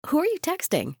Who are you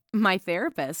texting? My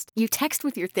therapist. You text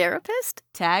with your therapist?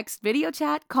 Text, video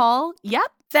chat, call.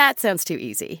 Yep. That sounds too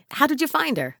easy. How did you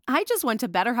find her? I just went to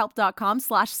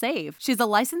betterhelp.com/save. She's a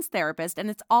licensed therapist and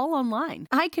it's all online.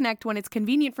 I connect when it's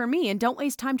convenient for me and don't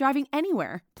waste time driving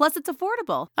anywhere. Plus, it's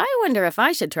affordable. I wonder if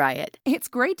I should try it. It's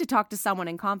great to talk to someone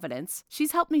in confidence.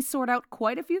 She's helped me sort out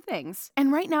quite a few things.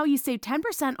 And right now you save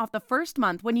 10% off the first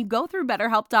month when you go through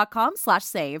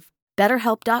betterhelp.com/save.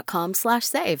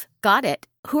 BetterHelp.com/save. Got it.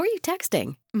 Who are you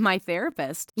texting? My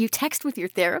therapist. You text with your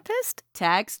therapist?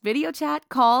 Text, video chat,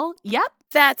 call. Yep.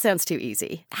 That sounds too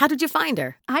easy. How did you find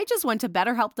her? I just went to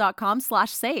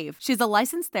betterhelp.com/save. She's a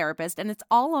licensed therapist and it's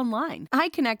all online. I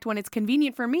connect when it's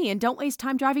convenient for me and don't waste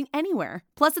time driving anywhere.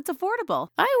 Plus, it's affordable.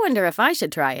 I wonder if I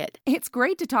should try it. It's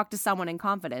great to talk to someone in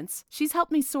confidence. She's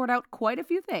helped me sort out quite a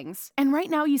few things. And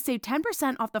right now you save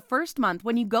 10% off the first month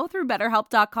when you go through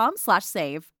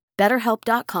betterhelp.com/save.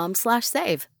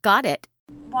 BetterHelp.com/save. Got it.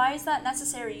 Why is that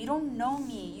necessary? You don't know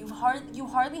me. You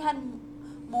hardly had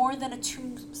more than a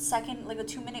 2-second, like a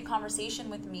 2-minute conversation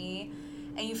with me,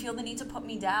 and you feel the need to put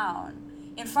me down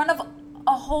in front of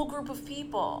a whole group of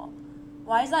people.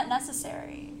 Why is that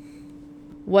necessary?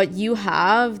 What you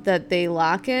have that they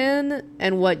lack in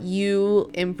and what you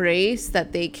embrace that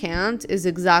they can't is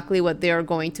exactly what they are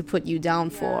going to put you down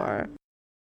for.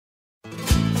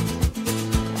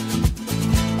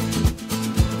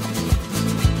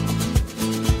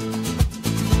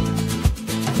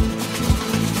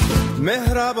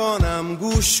 مهربانم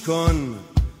گوش کن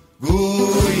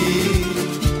گویی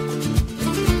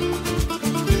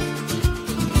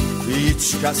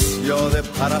هیچ کس یاد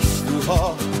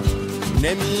پرستوها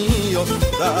نمی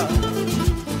افتد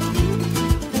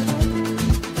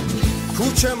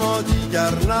کوچه ما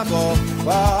دیگر نبا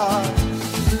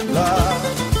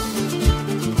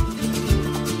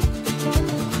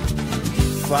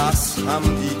فصل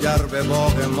هم دیگر به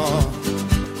باغ ما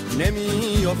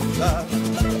نمی افتد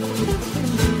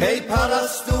ای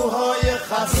پرستوهای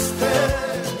خسته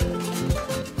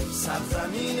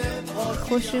سرزمین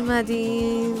خوش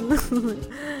اومدین.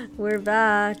 We're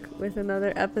back with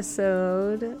another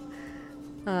episode.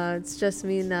 It's just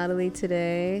me and Natalie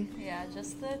today. Yeah,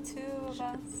 just the two of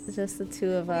us. Just the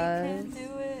two of we us. We can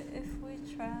do it if we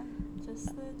try. Just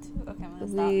the two. Okay, I'm gonna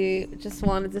stop. We just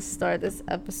wanted to start this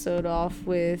episode off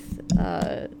with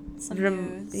some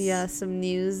news. Yeah, some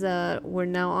news that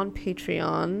we're now on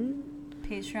Patreon.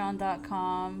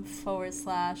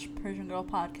 Patreon.com/Persian Girl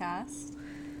Podcast.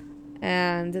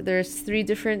 And there's 3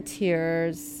 different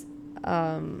tiers.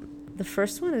 The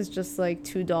first one is just like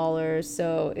 $2, so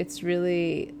it's really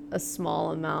a small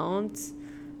amount,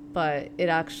 but it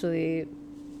actually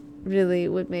really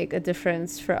would make a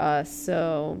difference for us. So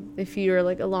if you're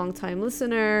like a long time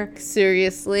listener,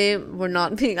 seriously, we're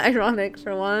not being ironic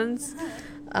for once.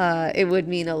 It would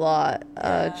mean a lot.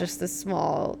 Just a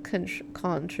small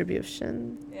contribution.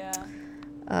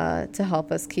 To help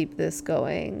us keep this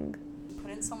going.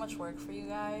 Put in so much work for you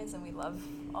guys, and we love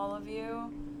all of you.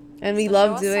 And we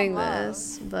love doing this,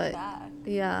 but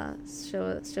yeah, show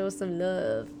us some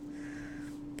love.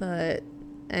 But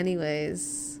anyways,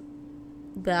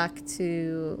 back to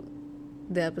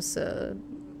the episode.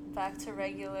 Back to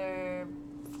regular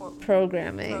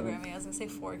programming. I was gonna say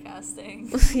forecasting.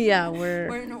 Yeah, we're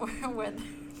weather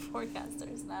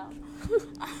forecasters now.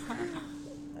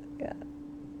 Yeah.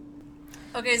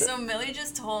 Okay, so Millie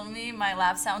just told me my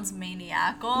laugh sounds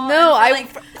maniacal. No,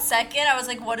 for a second I was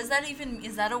like, what is that even?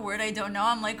 Is that a word I don't know?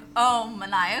 I'm like, oh,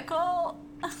 maniacal?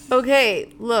 Okay,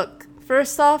 look.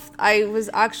 First off, I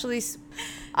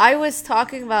was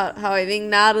talking about how I think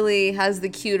Natalie has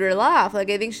the cuter laugh. Like,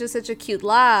 I think she has such a cute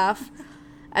laugh.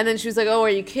 And then she was like, oh,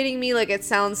 are you kidding me? Like, it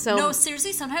sounds so... No,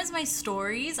 seriously, sometimes my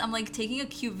stories, I'm, like, taking a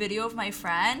cute video of my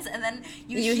friends, and then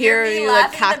you hear me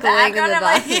like, cackling in the background.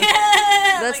 Like,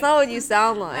 yeah. That's not what you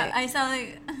sound like. I sound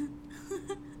like...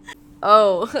 Oh,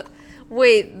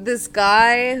 wait, this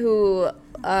guy who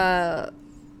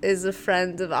is a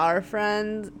friend of our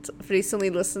friend recently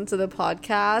listened to the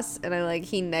podcast, and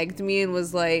he negged me and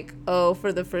was like, oh,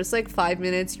 for the first, 5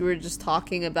 minutes, you were just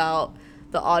talking about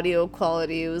the audio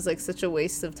quality. It was such a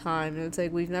waste of time, and it's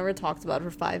we've never talked about it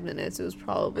for 5 minutes. It was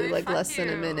probably less than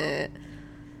a minute.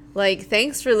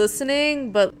 Thanks for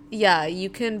listening, but yeah, you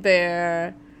can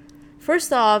bear.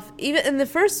 First off, even in the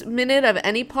first minute of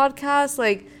any podcast,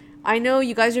 I know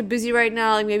you guys are busy right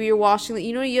now, maybe you're washing,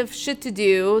 you have shit to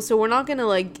do, so we're not gonna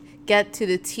get to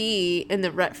the tea in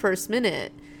the first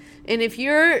minute. And if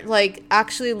you're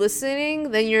actually listening,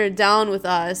 then you're down with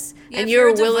us, and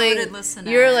you're willing,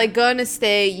 you're gonna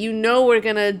stay. We're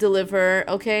gonna deliver.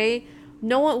 Okay,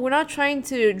 we're not trying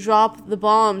to drop the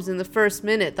bombs in the first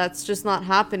minute. That's just not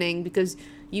happening because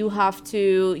you have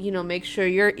to, you know, make sure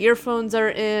your earphones are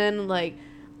in. Like,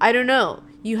 I don't know.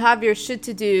 You have your shit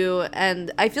to do.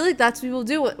 And I feel like that's what people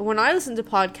do. When I listen to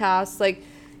podcasts, like,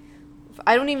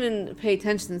 I don't even pay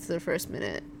attention to the first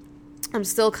minute. I'm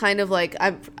still kind of like,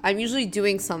 I'm usually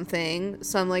doing something.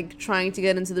 So I'm like trying to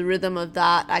get into the rhythm of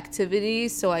that activity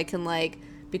so I can like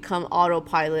become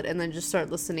autopilot and then just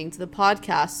start listening to the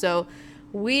podcast. So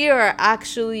we are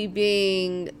actually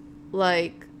being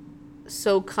like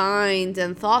so kind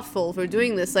and thoughtful for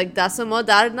doing this. Like, dasa ma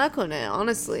dard nakone,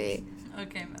 honestly.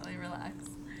 Okay, Millie, relax.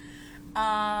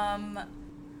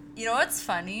 You know what's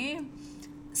funny?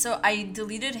 So I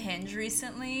deleted Hinge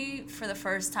recently for the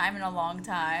first time in a long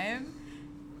time.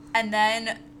 And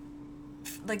then,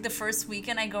 like, the first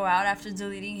weekend I go out after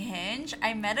deleting Hinge,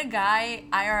 I met a guy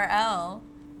IRL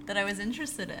that I was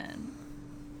interested in.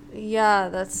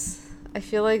 Yeah, I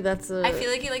feel like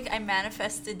I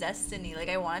manifested destiny. Like,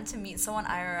 I wanted to meet someone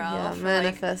IRL for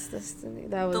manifest destiny.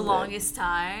 That was the longest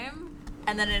time,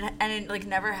 and then it like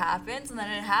never happens, and then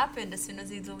it happened as soon as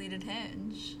he deleted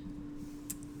Hinge.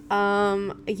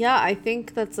 Yeah, I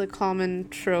think that's a common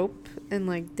trope in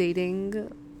like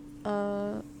dating,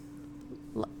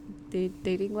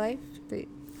 dating life,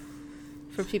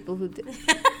 for people who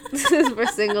for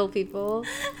single people.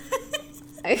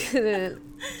 I couldn't.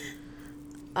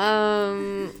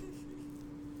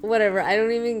 Whatever, I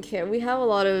don't even care. We have a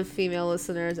lot of female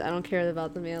listeners. I don't care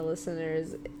about the male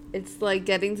listeners. It's like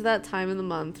getting to that time of the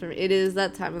month, or it is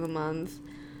that time of the month.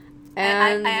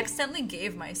 And I accidentally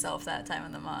gave myself that time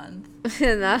of the month.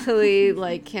 And Natalie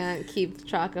like can't keep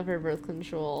track of her birth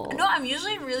control. No, I'm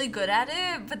usually really good at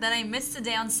it, but then I missed a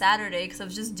day on Saturday because I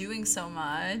was just doing so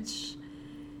much.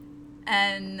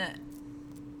 And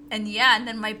yeah, and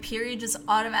then my period just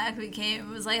automatically came.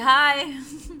 It was like, hi.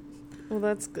 Well,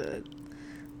 that's good.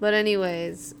 But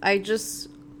anyways, I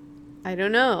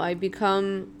don't know. I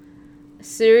become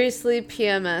seriously,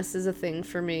 PMS is a thing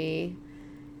for me.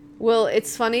 Well,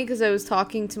 it's funny because I was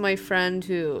talking to my friend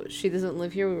who, she doesn't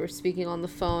live here. We were speaking on the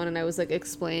phone and I was like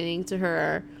explaining to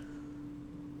her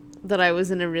that I was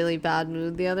in a really bad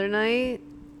mood the other night.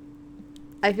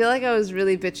 I feel like I was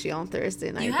really bitchy on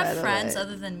Thursday night. You have friends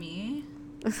other than me?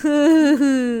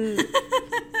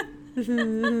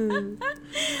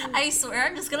 I swear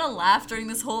I'm just gonna laugh during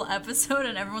this whole episode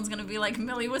and everyone's gonna be like,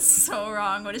 Millie was so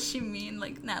wrong. What does she mean?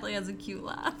 Like, Natalie has a cute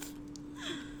laugh.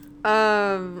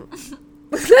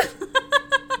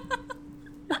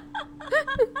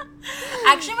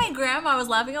 Actually, my grandma was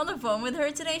laughing on the phone with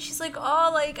her today. She's like,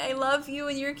 oh, like, I love you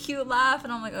and your cute laugh.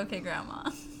 And I'm like, okay,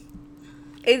 grandma.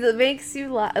 It makes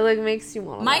you laugh. Like, makes you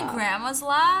want to laugh. My grandma's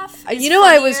laugh. You know,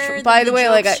 I was by the way,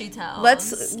 like,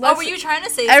 let's. Oh, were you trying to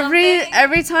say something? something?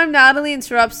 Every time Natalie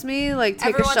interrupts me, like,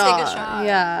 take a shot. Take a shot.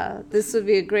 Yeah, this would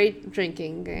be a great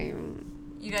drinking game.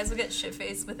 You guys will get shit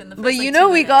faced within the first. But you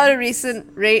know, we got a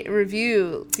recent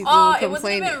review. People complaining. It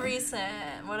wasn't even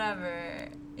recent. Whatever.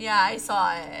 Yeah, I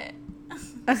saw it.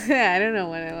 I don't know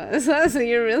when it was. So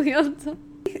you're really on top.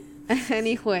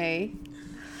 Anyway.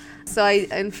 So I,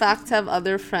 in fact, have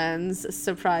other friends.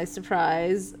 Surprise,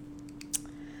 surprise.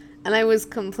 And I was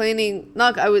complaining.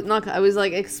 I was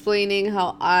like explaining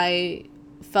how I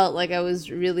felt like I was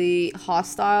really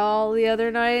hostile the other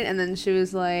night, and then she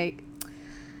was like,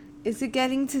 "Is it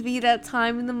getting to be that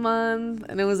time in the month?"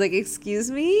 And I was like,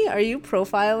 "Excuse me, are you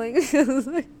profiling?" I was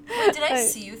like, wait, did I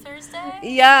see you Thursday?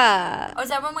 Yeah. Oh, is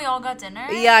that when we all got dinner?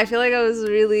 Yeah, I feel like I was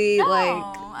really No,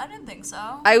 like. I didn't think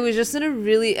so. I was just in a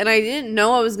really, and I didn't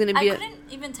know I was gonna be. I couldn't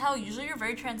even tell. Usually, you're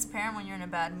very transparent when you're in a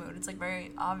bad mood. It's like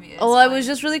very obvious. Oh, I was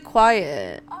just really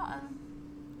quiet. Oh.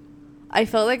 I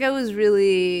felt like I was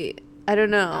really. I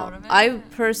don't know. Out of it? I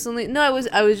personally no. I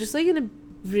was just like in a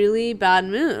really bad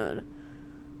mood,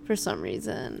 for some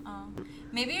reason.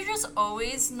 Maybe you're just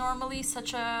always normally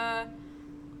such a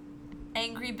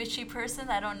angry, bitchy person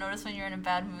that I don't notice when you're in a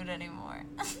bad mood anymore.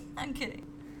 I'm kidding.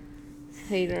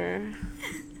 Hater.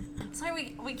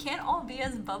 Sorry, we can't all be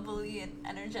as bubbly and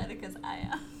energetic as I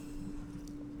am.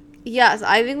 Yes,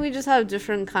 I think we just have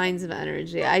different kinds of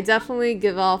energy. I definitely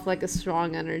give off like a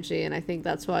strong energy, and I think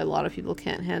that's why a lot of people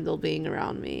can't handle being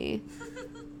around me.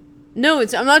 No,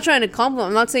 I'm not trying to compliment.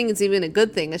 I'm not saying it's even a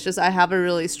good thing. It's just I have a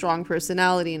really strong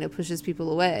personality, and it pushes people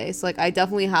away. So like I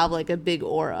definitely have like a big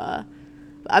aura.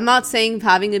 I'm not saying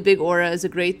having a big aura is a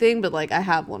great thing, but like I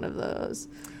have one of those.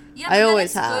 Yeah, but I always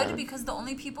it's have. Good because the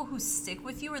only people who stick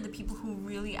with you are the people who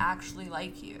really actually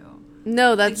like you.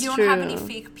 No, that's true. true. You don't have any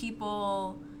fake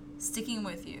people sticking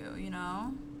with you, you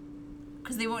know?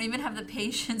 Because they won't even have the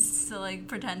patience to like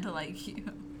pretend to like you.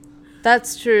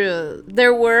 That's true.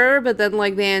 There were, but then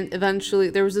like they eventually,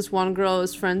 there was this one girl I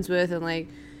was friends with, and like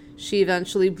she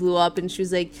eventually blew up, and she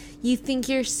was like, you think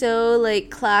you're so, like,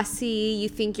 classy, you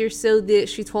think you're so this.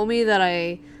 She told me that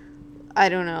I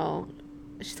don't know,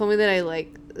 she told me that I,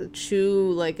 like,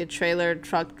 chew like a trailer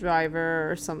truck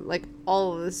driver or something, like,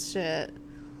 all of this shit.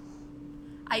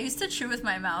 I used to chew with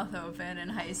my mouth open in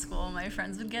high school. My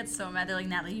friends would get so mad. They're like,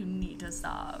 Natalie, you need to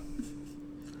stop.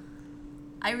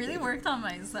 I really worked on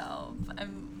myself.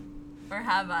 Or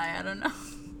have I? I don't know.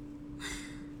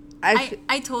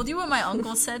 I told you what my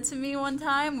uncle said to me one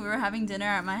time. We were having dinner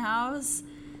at my house,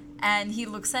 and he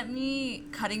looks at me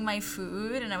cutting my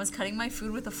food, and I was cutting my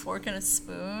food with a fork and a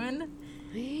spoon.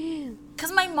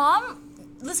 Because my mom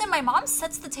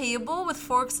sets the table with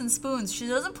forks and spoons. She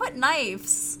doesn't put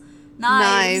knives.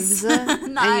 Knives.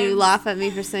 And you laugh at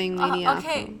me for saying maniac.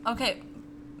 Okay.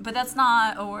 But that's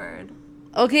not a word.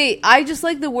 Okay, I just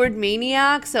like the word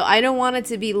maniac, so I don't want it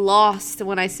to be lost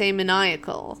when I say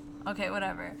maniacal. Okay,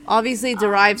 whatever. Obviously, it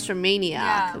derives from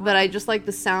maniac, but I just like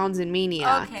the sounds in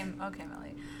maniac. Okay,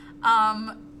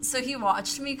 Millie. So he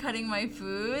watched me cutting my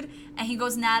food, and he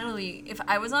goes, Natalie, if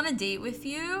I was on a date with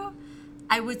you,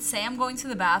 I would say I'm going to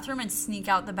the bathroom and sneak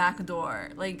out the back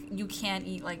door. Like, you can't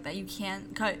eat like that. You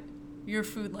can't cut your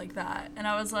food like that. And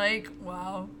I was like,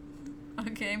 wow.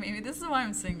 Okay, maybe this is why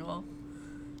I'm single.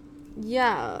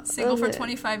 Yeah. Single for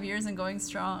 25 years and going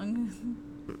strong.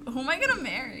 Who am I going to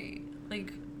marry?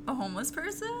 Like, a homeless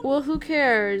person? Well, who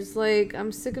cares? Like,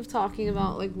 I'm sick of talking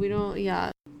about, like,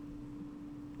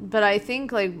 But I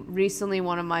think, like, recently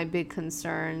one of my big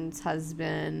concerns has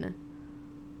been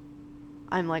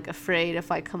I'm, like, afraid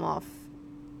if I come off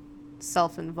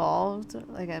self-involved.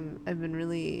 Like, I've been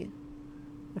really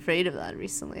afraid of that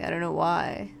recently. I don't know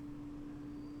why.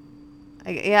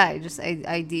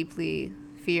 I deeply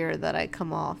fear that I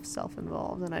come off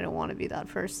self-involved, and I don't want to be that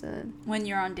person. When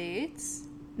you're on dates?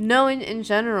 No, in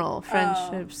general,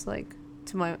 friendships, like,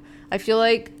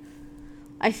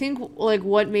 I think, like,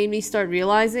 what made me start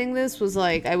realizing this was,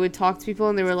 like, I would talk to people,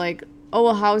 and they were like, oh,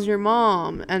 well, how's your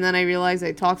mom? And then I realized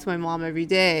I talk to my mom every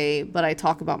day, but I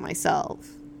talk about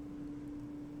myself.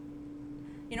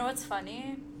 You know what's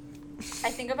funny?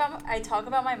 I talk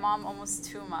about my mom almost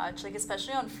too much, like,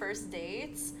 especially on first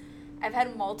dates. I've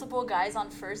had multiple guys on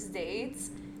first dates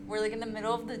where, like, in the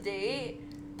middle of the date,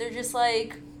 they're just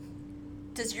like,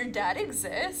 does your dad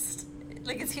exist?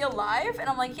 Like, is he alive? And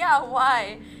I'm like, yeah,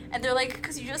 why? And they're like,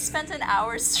 because you just spent an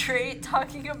hour straight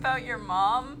talking about your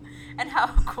mom and how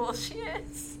cool she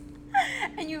is.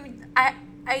 And I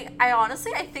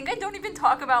honestly, I think I don't even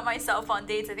talk about myself on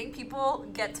dates. I think people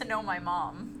get to know my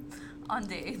mom on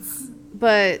dates.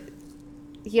 But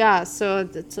yeah, so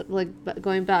it's like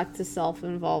going back to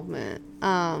self-involvement.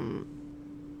 Like,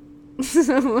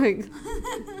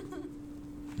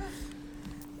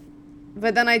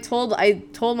 but then I told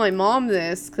my mom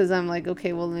this because I'm like,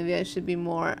 okay, well, maybe I should be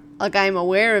more, like, I'm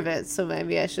aware of it, so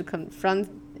maybe I should confront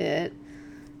it.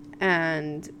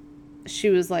 And she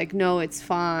was like, no, it's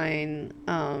fine.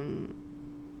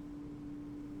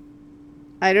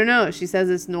 I don't know. She says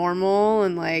it's normal,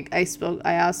 and, like, I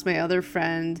asked my other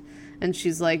friend, and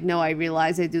she's like, no, I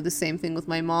realize I do the same thing with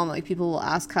my mom. Like, people will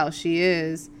ask how she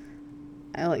is.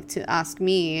 I like to ask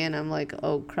me, and I'm like,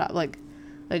 oh crap. Like,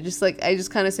 I just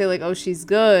kind of say, like, oh, she's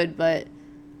good, but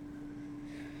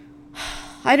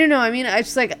I don't know. I mean, I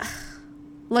just like,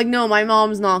 no, my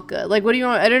mom's not good. Like, what do you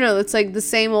want? I don't know. It's like the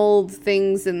same old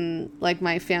things in, like,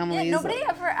 my family. Yeah, nobody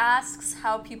ever asks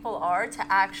how people are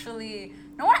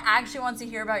no one actually wants to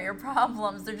hear about your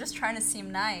problems. They're just trying to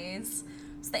seem nice.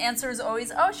 So the answer is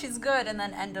always, oh, she's good, and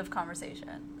then end of conversation.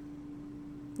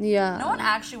 Yeah. No one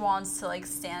actually wants to, like,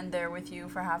 stand there with you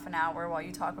for half an hour while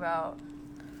you talk about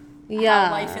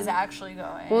how life is actually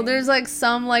going. Well, there's, like,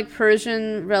 some, like,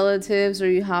 Persian relatives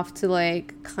where you have to,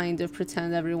 like, kind of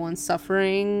pretend everyone's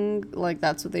suffering. Like,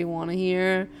 that's what they want to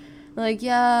hear. Like,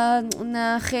 yeah,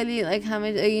 nah, kheli, like,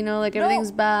 you know, like,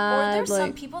 everything's bad. Or there's like,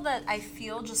 some people that I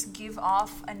feel just give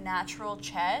off a natural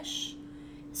chesh.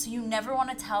 So you never want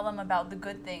to tell them about the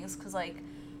good things because, like,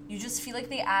 you just feel like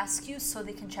they ask you so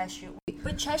they can chesh you.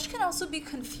 But chesh can also be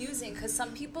confusing because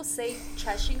some people say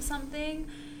cheshing something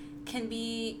can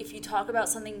be if you talk about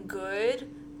something good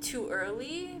too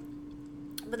early.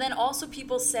 But then also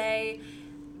people say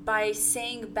by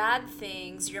saying bad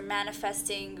things, you're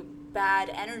manifesting bad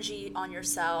energy on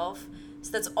yourself.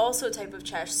 So that's also a type of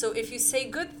chesh. So if you say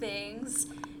good things,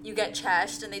 you get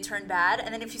cheshed and they turn bad.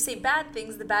 And then if you say bad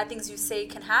things, the bad things you say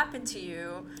can happen to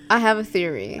you. I have a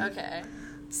theory. Okay.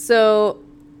 So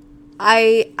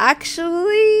I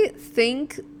actually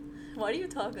think... Why do you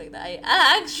talk like that?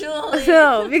 I actually...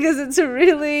 No, because it's a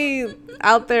really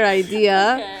out there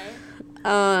idea. Okay.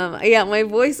 Yeah, my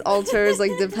voice alters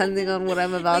like depending on what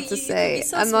I'm about to say.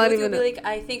 So I'm not smooth, even you'll be like,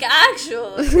 I think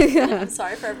actually. Yeah. I'm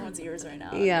sorry for everyone's ears right now.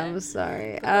 Yeah, okay? I'm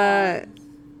sorry.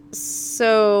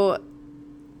 So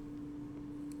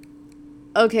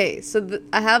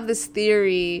I have this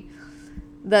theory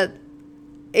that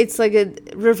it's like a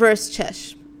reverse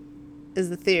cheshm is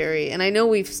the theory. And I know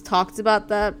we've talked about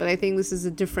that, but I think this is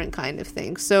a different kind of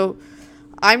thing. So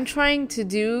I'm doing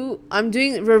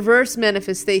reverse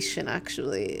manifestation,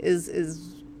 actually,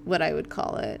 is what I would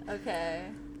call it. Okay.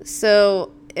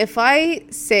 So if I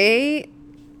say,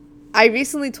 I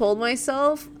recently told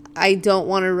myself, I don't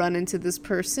want to run into this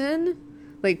person.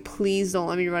 Like, please don't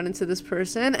let me run into this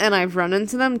person. And I've run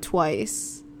into them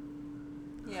twice.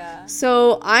 Yeah.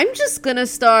 So I'm just going to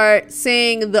start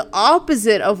saying the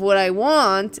opposite of what I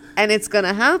want, and it's going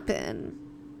to happen.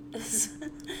 So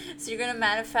you're going to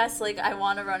manifest, like, I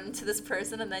want to run into this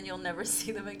person, and then you'll never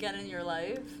see them again in your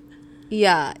life?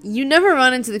 Yeah. You never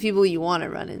run into the people you want to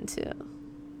run into.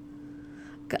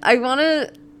 I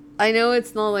know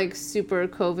it's not, like, super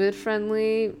COVID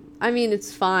friendly. I mean,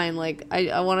 it's fine. Like,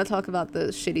 I want to talk about the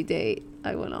shitty date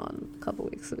I went on a couple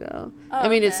weeks ago. Oh, I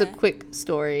mean, okay. it's a quick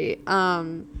story.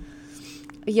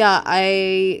 Yeah,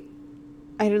 I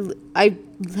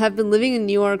have been living in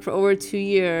New York for over 2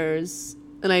 years,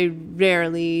 and I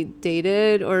rarely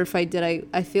dated, or if I did,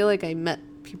 I feel like I met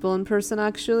people in person,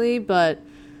 actually, but...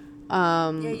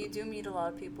 yeah, you do meet a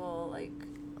lot of people, like,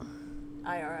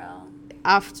 IRL.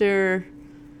 After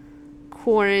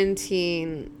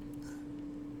quarantine,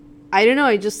 I don't know,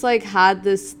 I just, like, had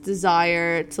this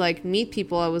desire to, like, meet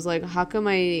people. I was like, how come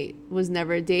I was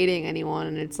never dating anyone?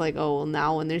 And it's like, oh, well,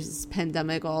 now when there's this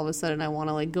pandemic, all of a sudden I want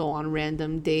to, like, go on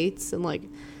random dates. And, like,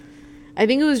 I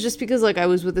think it was just because, like, I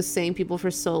was with the same people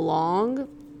for so long.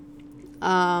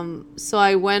 So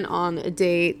I went on a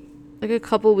date, like, a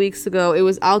couple weeks ago. It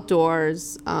was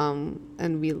outdoors, and I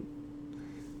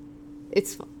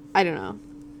don't know.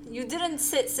 You didn't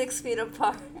sit 6 feet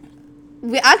apart.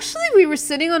 We were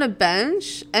sitting on a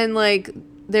bench, and, like,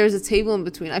 there's a table in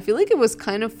between. I feel like it was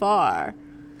kind of far.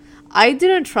 I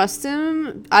didn't trust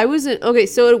him. Okay,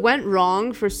 so it went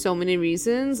wrong for so many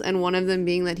reasons, and one of them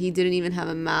being that he didn't even have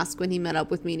a mask when he met up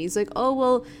with me, and he's like, oh,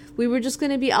 well, we were just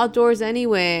going to be outdoors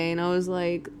anyway, and I was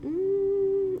like,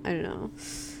 I don't know.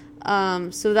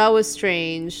 So that was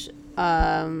strange,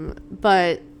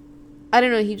 but I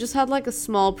don't know, he just had, like, a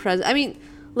small presence. I mean,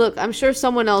 look, I'm sure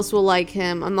someone else will like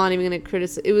him. I'm not even going to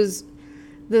criticize. It was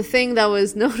the thing that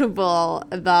was notable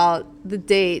about the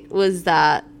date was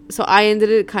that, so I ended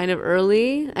it kind of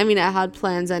early. I mean, I had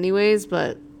plans anyways,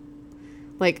 but,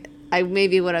 like, I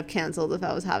maybe would have canceled if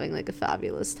I was having, like, a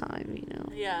fabulous time, you know?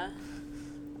 Yeah.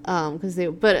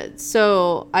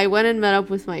 So I went and met up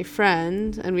with my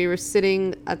friend, and we were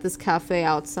sitting at this cafe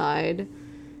outside,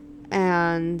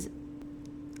 and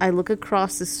I look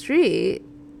across the street,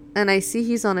 and I see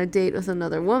he's on a date with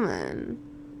another woman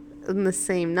in the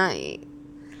same night.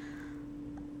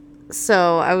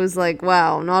 So I was like,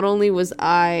 wow, not only was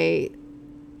I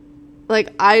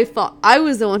thought I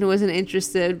was the one who wasn't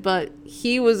interested, but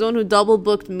he was the one who double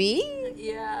booked me?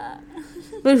 Yeah.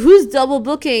 But who's double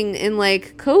booking in,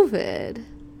 like, COVID?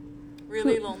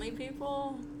 Really lonely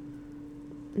people?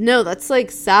 No, that's,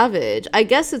 like, savage. I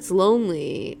guess it's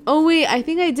lonely. Oh, wait, I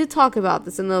think I did talk about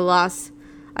this in the last...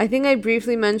 I think I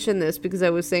briefly mentioned this because I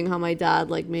was saying how my dad,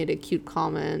 like, made a cute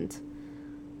comment.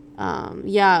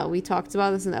 Yeah, we talked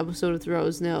about this in the episode with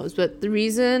Rose Knows. But the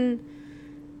reason...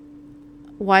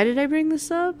 Why did I bring this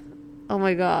up? Oh,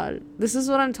 my God. This is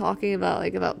what I'm talking about,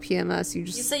 like, about PMS. You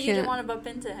said you didn't want to bump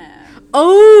into him.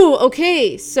 Oh,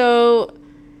 okay. So,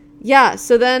 yeah.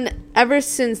 So then, ever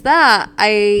since that,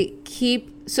 I keep...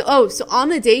 So on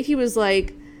the date, he was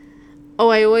like... Oh,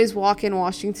 I always walk in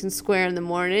Washington Square in the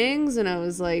mornings. And I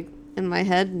was like, in my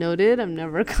head, noted, I'm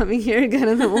never coming here again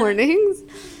in the mornings.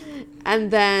 And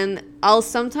then I'll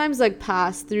sometimes, like,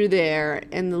 pass through there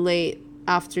in the late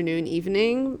afternoon,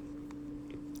 evening.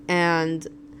 And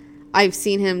I've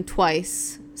seen him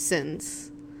twice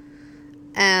since.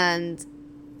 And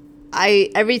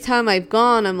every time I've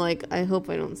gone, I'm like, I hope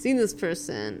I don't see this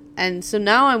person. And so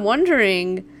now I'm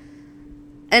wondering...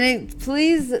 And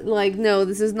please, like, no,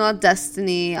 this is not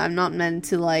destiny. I'm not meant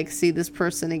to, like, see this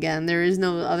person again. There is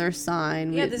no other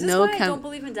sign. Yeah, this is why I don't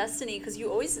believe in destiny. Because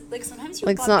you always, like, sometimes you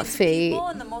bump into people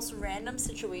in the most random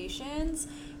situations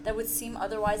that would seem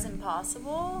otherwise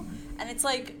impossible. And it's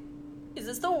like, is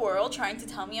this the world trying to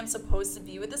tell me I'm supposed to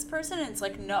be with this person? And it's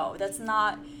like, no, this is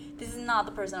not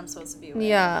the person I'm supposed to be with.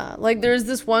 Yeah, like, there's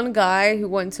this one guy who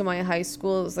went to my high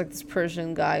school. It was, like, this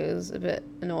Persian guy who was a bit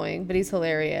annoying, but he's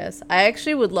hilarious. I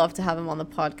actually would love to have him on the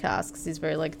podcast because he's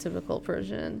very, like, typical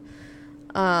Persian.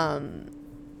 I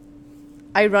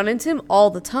run into him all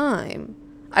the time.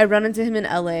 I run into him in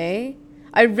LA.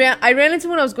 I ran into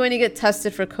him when I was going to get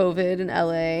tested for COVID in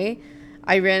LA.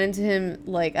 I ran into him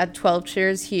like at 12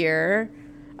 Chairs here.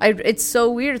 It's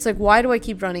so weird. It's like, why do I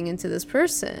keep running into this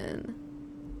person?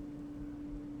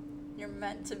 You're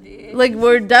meant to be. Like,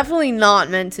 we're definitely not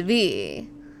meant to be.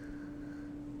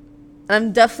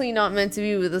 I'm definitely not meant to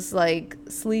be with this like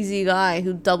sleazy guy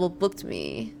who double booked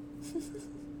me.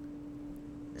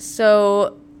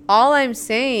 So all I'm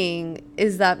saying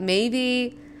is that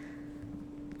maybe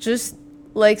just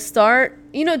like start,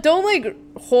 don't like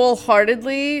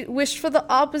wholeheartedly wish for the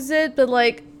opposite, but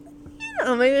like,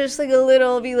 maybe just like a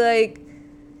little be like,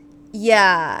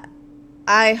 yeah,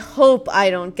 I hope I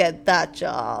don't get that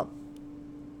job.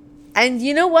 And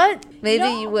you know what?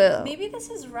 Maybe you will. Maybe this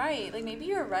is right. Like, maybe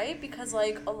you're right, because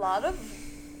like a lot of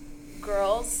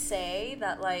girls say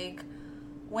that like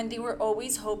when they were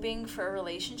always hoping for a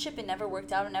relationship, it never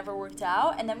worked out.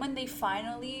 And then when they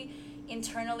finally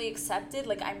internally accepted,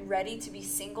 like, I'm ready to be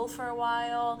single for a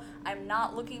while, I'm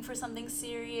not looking for something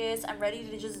serious, I'm ready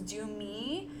to just do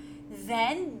me,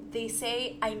 then they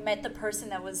say, I met the person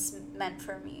that was meant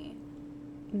for me.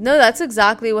 No, that's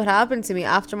exactly what happened to me.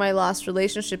 After my last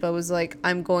relationship, I was like,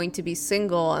 I'm going to be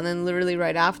single. And then literally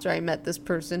right after, I met this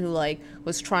person who like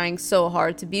was trying so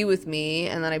hard to be with me,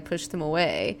 and then I pushed him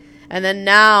away. And then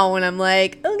now when I'm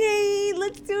like, okay,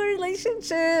 let's do a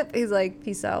relationship, he's like,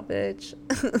 peace out, bitch.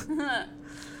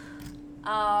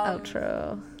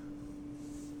 Outro.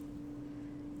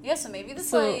 Yeah, so maybe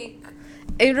this like...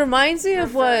 It reminds me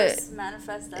of what...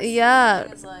 Manifest destiny. Yeah.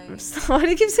 Is like... Why do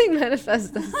you keep saying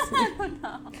manifest destiny? I don't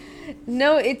know.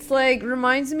 No, it's like,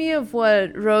 reminds me of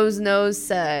what Rose Nose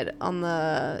said on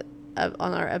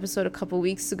our episode a couple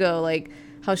weeks ago, like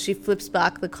how she flips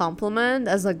back the compliment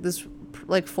as like this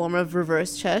like form of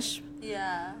reverse cheshm.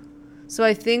 Yeah. So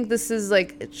I think this is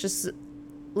like, it's just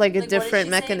like a different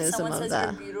mechanism of that. Someone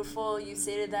says you're beautiful, you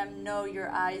say to them, no,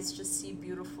 your eyes just see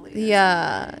beautifully.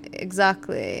 Yeah,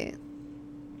 exactly.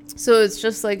 So it's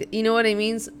just like, you know what I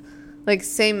mean? Like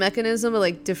same mechanism, but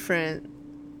like different.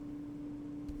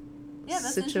 Yeah,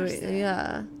 that's interesting.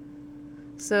 Yeah.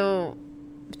 So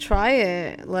try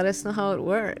it. Let us know how it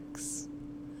works.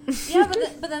 Yeah,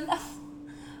 but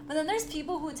then there's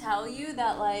people who tell you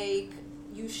that like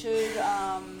you should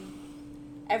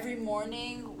every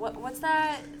morning. What's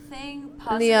that thing?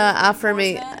 Positive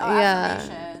affirmations.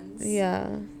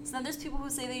 Yeah. So then there's people who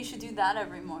say that you should do that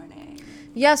every morning.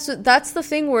 Yeah, so that's the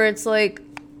thing where it's like,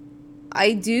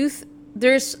 I don't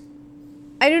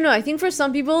know, I think for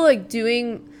some people, like,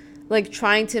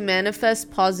 trying to manifest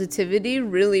positivity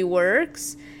really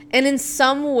works. And in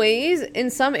some ways, in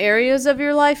some areas of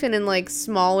your life and in, like,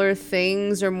 smaller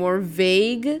things or more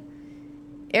vague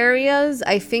areas,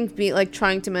 I think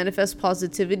trying to manifest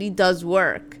positivity does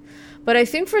work. But I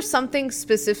think for something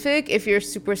specific, if you're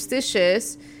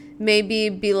superstitious, maybe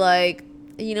be like,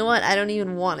 you know what? I don't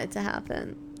even want it to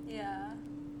happen. Yeah.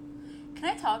 Can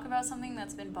I talk about something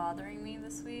that's been bothering me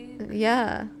this week?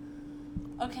 Yeah.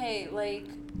 Okay, like,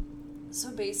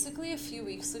 so basically a few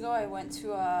weeks ago, I went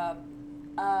to a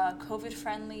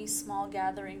COVID-friendly small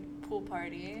gathering pool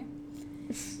party.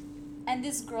 And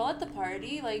this girl at the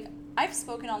party, like, I've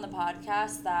spoken on the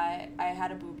podcast that I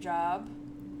had a boob job.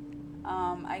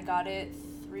 I got it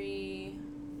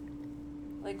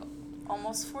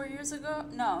almost 4 years ago.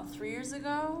 No, 3 years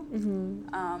ago.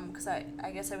 Mm-hmm. Because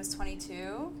I guess I was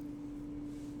 22.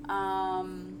 Or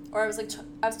I was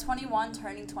I was 21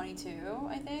 turning 22,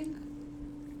 I think.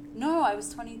 No, I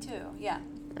was 22. Yeah,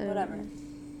 whatever.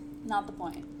 Not the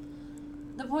point.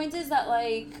 The point is that,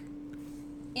 like,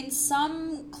 in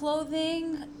some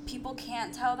clothing, people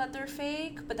can't tell that they're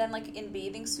fake, but then, like, in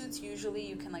bathing suits, usually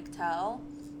you can, like, tell.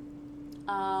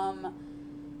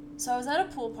 So I was at a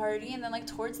pool party, and then, like,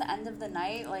 towards the end of the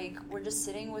night, like, we're just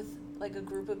sitting with, like, a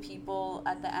group of people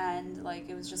at the end. Like,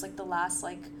 it was just, like, the last,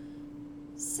 like,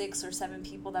 6 or 7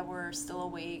 people that were still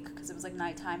awake, because it was, like,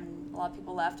 nighttime, and a lot of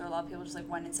people left, or a lot of people just, like,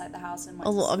 went inside the house and went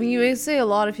to sleep. I mean, you may say a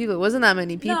lot of people. It wasn't that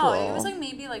many people. No, it was, like,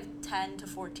 maybe, like, 10 to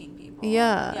 14 people.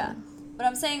 Yeah. Yeah. But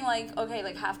I'm saying, like, okay,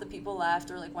 like, half the people left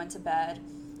or, like, went to bed.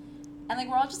 And, like,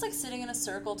 we're all just, like, sitting in a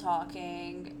circle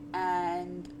talking,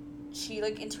 and she,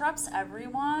 like, interrupts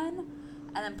everyone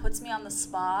and then puts me on the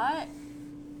spot.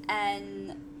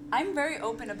 And I'm very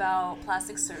open about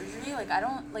plastic surgery. Like,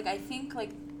 I think,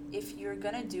 like, if you're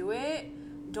gonna do it,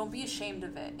 don't be ashamed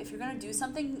of it. If you're gonna do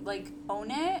something, like, own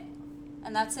it,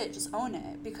 and that's it. Just own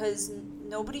it. Because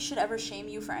nobody should ever shame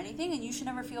you for anything, and you should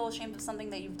never feel ashamed of something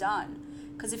that you've done.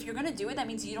 Because if you're gonna do it, that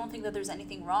means you don't think that there's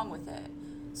anything wrong with it.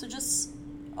 So just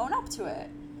own up to it.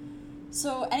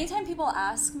 So anytime people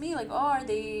ask me, like, oh, are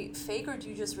they fake or do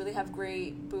you just really have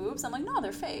great boobs? I'm like, no,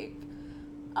 they're fake.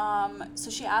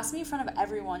 So she asked me in front of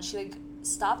everyone. She, like,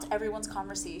 stopped everyone's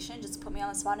conversation, just put me on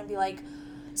the spot and be like,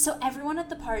 so everyone at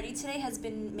the party today has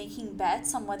been making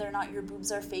bets on whether or not your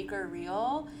boobs are fake or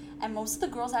real. And most of the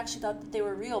girls actually thought that they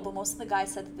were real, but most of the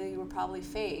guys said that they were probably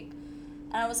fake.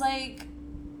 And I was like,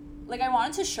 I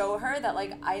wanted to show her that,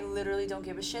 like, I literally don't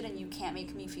give a shit and you can't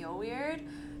make me feel weird.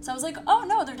 So I was like, oh,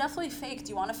 no, they're definitely fake. Do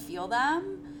you want to feel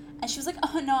them? And she was like,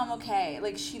 oh, no, I'm okay.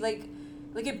 Like, she, like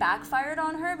it backfired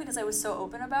on her because I was so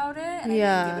open about it and I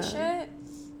didn't give a shit.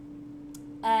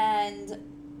 And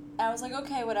I was like,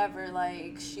 okay, whatever.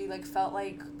 Like, she, like, felt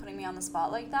like putting me on the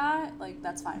spot like that. Like,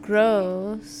 that's fine.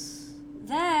 Gross.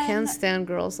 Then can't stand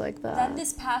girls like that. Then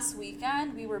this past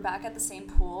weekend, we were back at the same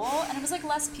pool, and it was, like,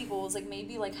 less people. It was, like,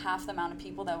 maybe, like, half the amount of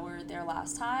people that were there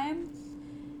last time.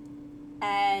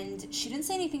 And she didn't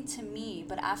say anything to me,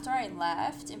 but after I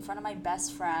left, in front of my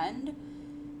best friend,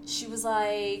 she was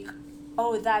like,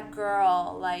 oh, that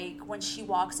girl, like, when she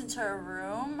walks into her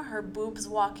room, her boobs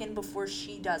walk in before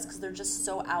she does, because they're just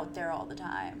so out there all the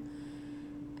time.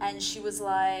 And she was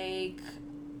like,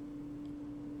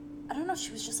 I don't know,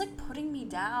 she was just, like, putting me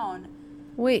down.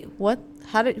 Wait, what?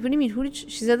 What do you mean? Who did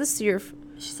she said this to your...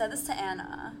 She said this to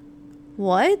Anna.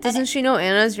 What? Doesn't she know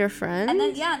Anna's your friend? And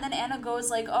then, and then Anna goes,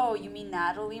 like, oh, you mean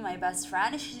Natalie, my best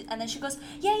friend? And then she goes,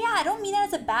 yeah, I don't mean it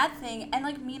as a bad thing. And,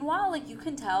 like, meanwhile, like, you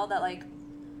can tell that, like,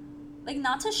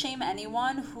 not to shame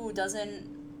anyone who doesn't,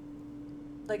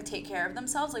 like, take care of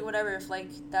themselves. Like, whatever, if, like,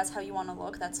 that's how you want to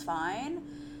look, that's fine.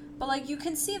 But, like, you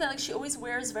can see that, like, she always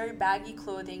wears very baggy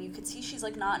clothing. You could see she's,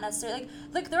 like, not necessarily,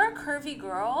 like, there are curvy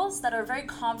girls that are very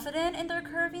confident in their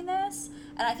curviness.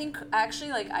 And I think,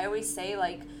 actually, like, I always say,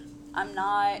 like,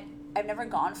 I've never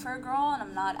gone for a girl, and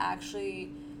I'm not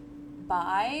actually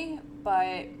bi,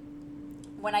 but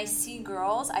when I see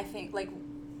girls, I think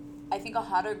a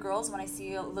hotter girl's when I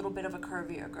see a little bit of a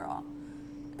curvier girl.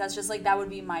 That's just, like, that would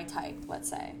be my type, let's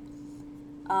say.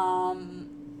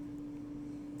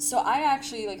 So I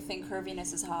actually, like, think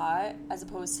curviness is hot, as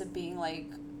opposed to being, like,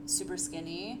 super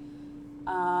skinny.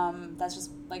 That's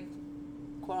just, like,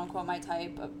 quote-unquote my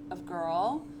type of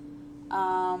girl.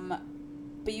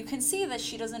 But you can see that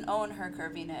she doesn't own her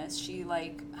curviness. She,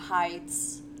 like,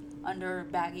 hides under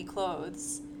baggy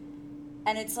clothes.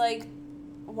 And it's like,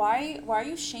 why are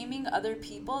you shaming other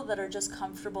people that are just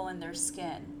comfortable in their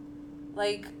skin?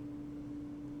 Like,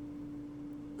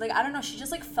 I don't know, she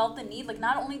just, like, felt the need. Like,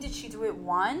 not only did she do it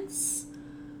once,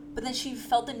 but then she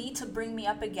felt the need to bring me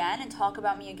up again and talk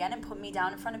about me again and put me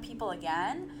down in front of people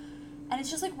again. And it's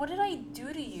just like, what did I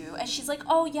do to you? And she's like,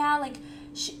 oh, yeah, like,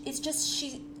 she's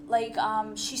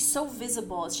so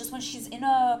visible. It's just when she's in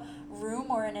a room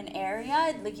or in an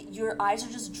area, like, your eyes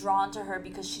are just drawn to her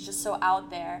because she's just so out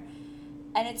there.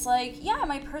 And it's like, yeah,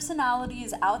 my personality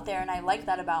is out there, and I like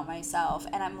that about myself.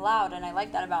 And I'm loud, and I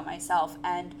like that about myself.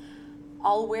 And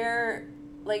I'll wear,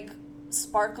 like,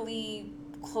 sparkly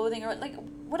clothing or, like,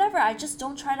 whatever. I just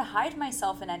don't try to hide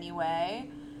myself in any way.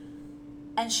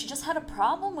 And she just had a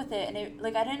problem with it. And, it,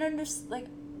 like, I didn't understand, like,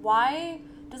 why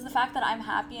does the fact that I'm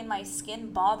happy in my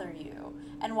skin bother you?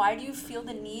 And why do you feel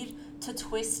the need to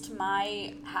twist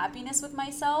my happiness with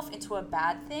myself into a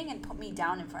bad thing and put me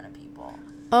down in front of people?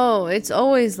 Oh, it's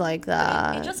always like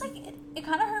that. It just, like, it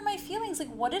kind of hurt my feelings. Like,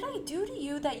 what did I do to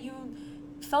you that you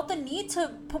felt the need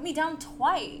to put me down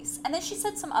twice? And then she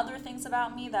said some other things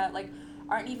about me that, like,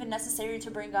 aren't even necessary to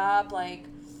bring up, like,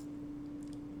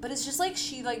 but it's just, like,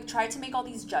 she, like, tried to make all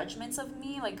these judgments of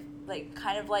me, like,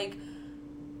 kind of, like,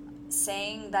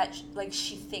 saying that, like,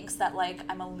 she thinks that, like,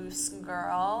 I'm a loose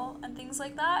girl and things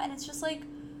like that. And it's just, like,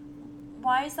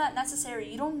 why is that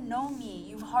necessary? You don't know me.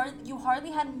 You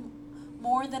hardly had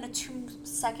more than a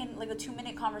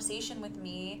 2-minute conversation with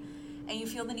me, and you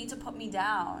feel the need to put me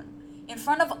down in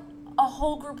front of a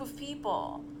whole group of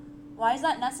people. Why is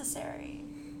that necessary?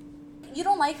 You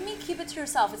don't like me? Keep it to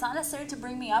yourself. It's not necessary to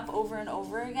bring me up over and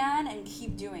over again and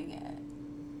keep doing it.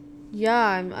 Yeah,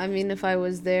 I mean, if I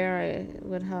was there, I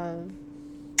would have...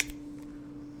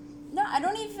 No, I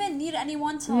don't even need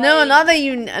anyone to, No, like... not that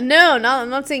you... No, I'm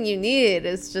not saying you need it.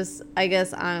 It's just, I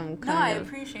guess I'm kind of... No, I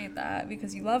appreciate that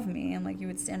because you love me and, like, you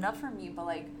would stand up for me, but,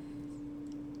 like...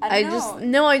 I just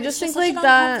think, like, that... It's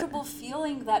uncomfortable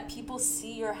feeling that people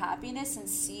see your happiness and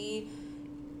see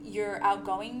your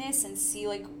outgoingness and see,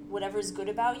 like, whatever's good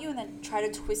about you and then try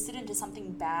to twist it into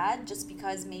something bad just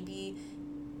because maybe...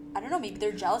 I don't know, maybe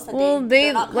they're jealous that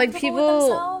they're not like, comfortable people, with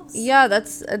themselves. Yeah,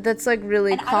 that's like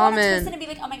really and common. I don't want to twist it and be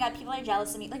like, oh my god, people are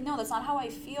jealous of me. Like, no, that's not how I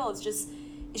feel. It's just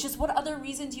what other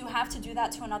reason do you have to do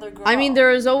that to another girl? I mean,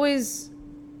 there is always,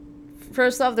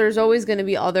 first off, there's always going to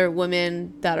be other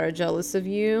women that are jealous of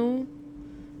you.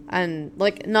 And,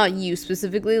 like, not you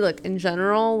specifically, like, in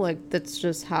general, like, that's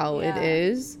just how it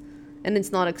is. And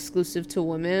it's not exclusive to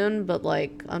women, but,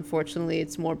 like, unfortunately,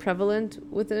 it's more prevalent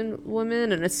within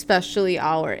women, and especially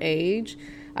our age.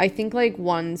 I think, like,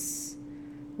 once,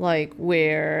 like,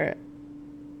 we're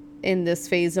in this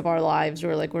phase of our lives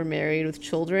where, like, we're married with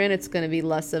children, it's going to be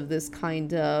less of this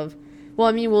kind of, well,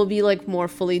 I mean, we'll be, like, more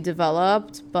fully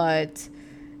developed, but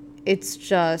it's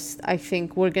just, I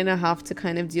think we're going to have to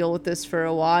kind of deal with this for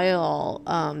a while,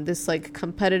 this, like,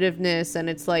 competitiveness, and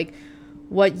it's, like,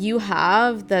 what you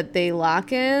have that they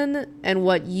lack in and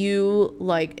what you,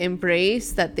 like,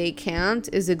 embrace that they can't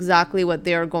is exactly what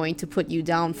they're going to put you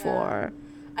down for.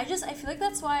 I feel like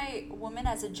that's why women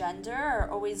as a gender are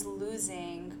always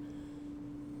losing,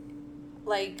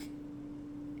 like,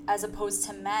 as opposed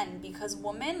to men, because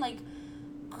women, like,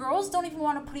 girls don't even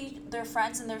want to put their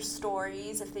friends in their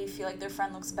stories if they feel like their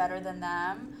friend looks better than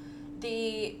them.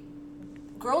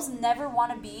 Girls never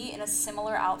want to be in a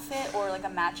similar outfit or, like, a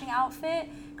matching outfit,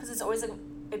 because it's always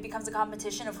it becomes a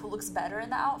competition of who looks better in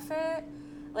the outfit.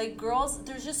 Like, girls,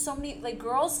 there's just so many, like,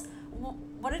 girls,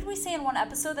 what did we say in one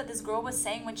episode that this girl was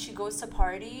saying when she goes to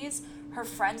parties, her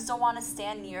friends don't want to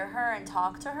stand near her and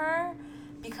talk to her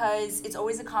because it's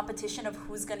always a competition of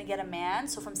who's going to get a man.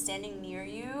 So if I'm standing near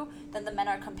you, then the men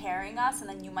are comparing us, and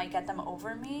then you might get them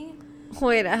over me.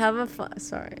 Wait, I have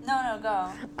sorry. No, go.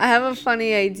 I have a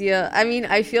funny idea. I mean,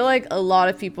 I feel like a lot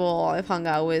of people I've hung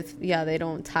out with, they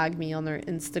don't tag me on their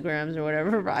Instagrams or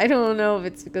whatever, but I don't know if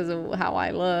it's because of how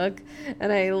I look. And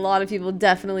a lot of people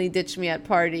definitely ditch me at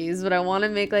parties, but I want to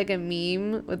make, like, a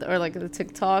meme or, like, a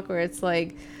TikTok where it's,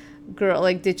 like, girl,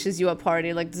 like, ditches you at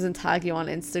party, like, doesn't tag you on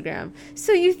Instagram.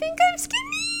 So you think I'm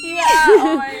skinny? Yeah,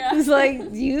 oh my God. It's like,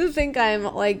 you think I'm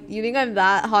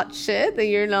that hot shit that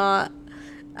you're not...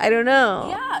 I don't know.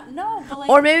 Yeah, no, but, like...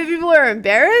 Or maybe people are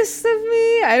embarrassed of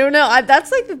me. I don't know.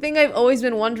 That's, like, the thing I've always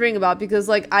been wondering about, because,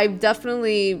 like, I've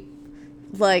definitely,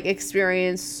 like,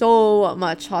 experienced so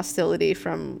much hostility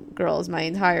from girls my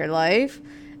entire life.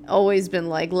 Always been,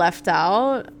 like, left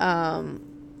out.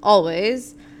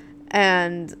 Always.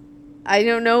 And I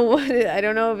don't know I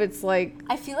don't know if it's, like...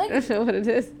 I feel like... I don't know what it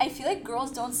is. I feel like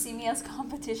girls don't see me as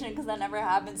competition because that never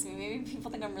happens to me. Maybe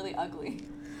people think I'm really ugly.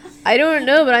 I don't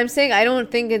know, but I'm saying I don't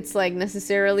think it's, like,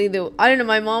 necessarily I don't know,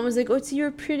 my mom was like, oh, so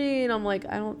you're pretty, and I'm like,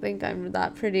 I don't think I'm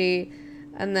that pretty,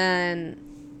 and then,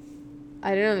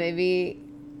 I don't know, maybe...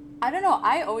 I don't know,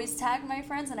 I always tag my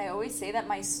friends, and I always say that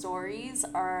my stories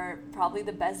are probably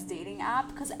the best dating app,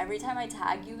 because every time I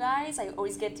tag you guys, I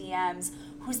always get DMs.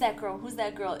 Who's that girl? Who's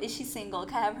that girl? Is she single?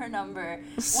 Can I have her number?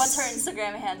 What's her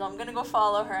Instagram handle? I'm gonna go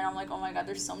follow her. And I'm like, oh my God,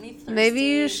 there's so many thirsty maybe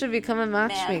you should become a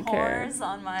matchmaker. man whores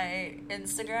on my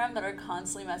Instagram that are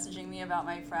constantly messaging me about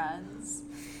my friends.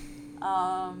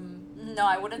 No,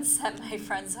 I wouldn't set my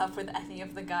friends up with any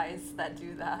of the guys that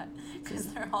do that, because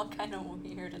they're all kind of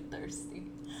weird and thirsty.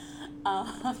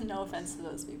 No offense to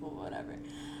those people, but whatever.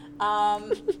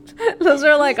 Those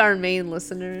are, like, our main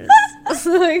listeners.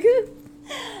 Like...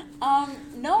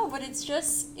 No, but it's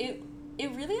just, it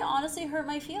really honestly hurt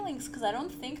my feelings, because I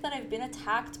don't think that I've been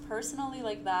attacked personally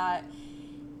like that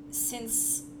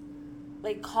since,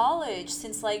 like, college,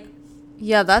 since, like...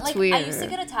 Yeah, that's like, weird. I used to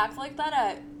get attacked like that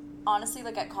at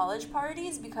college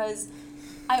parties, because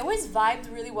I always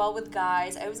vibed really well with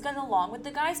guys. I always got along with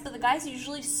the guys, but the guys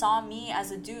usually saw me as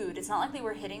a dude. It's not like they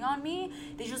were hitting on me.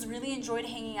 They just really enjoyed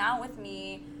hanging out with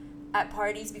me at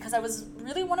parties because I was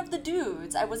really one of the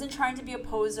dudes. I wasn't trying to be a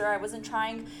poser. I wasn't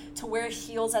trying to wear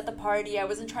heels at the party. I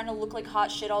wasn't trying to look like hot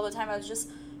shit all the time. I was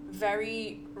just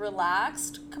very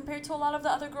relaxed compared to a lot of the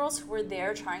other girls who were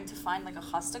there trying to find, like, a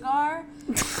chustagar.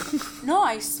 No,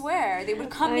 I swear. They would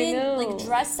come in, like,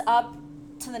 dressed up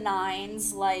to the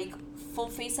nines, like, full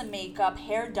face of makeup,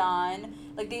 hair done.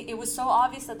 Like, it was so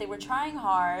obvious that they were trying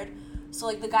hard. So,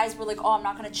 like, the guys were like, oh, I'm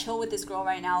not going to chill with this girl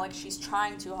right now. Like, she's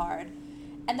trying too hard.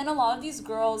 And then a lot of these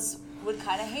girls would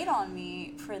kind of hate on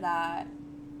me for that.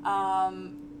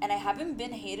 And I haven't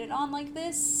been hated on like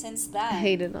this since then.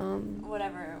 Hated on?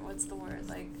 Whatever. What's the word?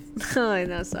 Like... Oh, I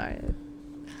know, sorry.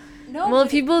 No, well,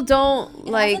 people don't, it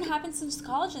like... It hasn't happened since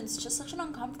college, and it's just such an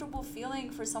uncomfortable feeling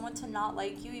for someone to not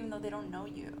like you even though they don't know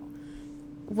you.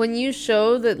 When you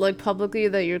show that, like, publicly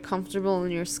that you're comfortable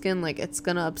in your skin, like, it's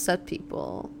gonna upset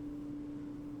people.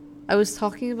 I was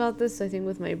talking about this, I think,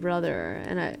 with my brother,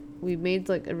 and we made,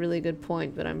 like, a really good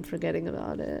point, but I'm forgetting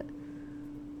about it.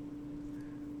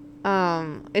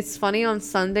 It's funny, on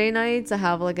Sunday nights I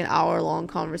have like an hour-long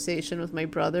conversation with my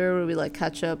brother where we like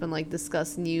catch up and like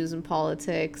discuss news and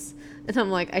politics, and I'm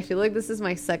like, I feel like this is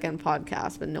my second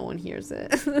podcast but no one hears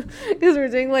it because we're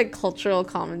doing like cultural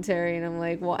commentary, and I'm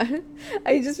like, what?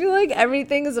 I just feel like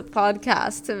everything is a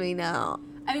podcast to me now.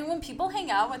 I mean, when people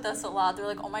hang out with us a lot, they're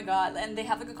like, oh my God, and they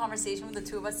have like a conversation with the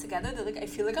two of us together, they're like, I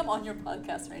feel like I'm on your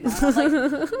podcast right now. And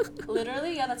I'm like,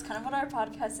 literally, yeah, that's kind of what our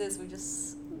podcast is. We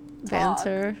just talk.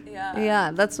 Banter.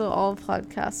 Yeah, that's what all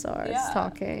podcasts are. It's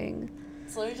talking.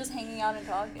 It's literally just hanging out and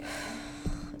talking.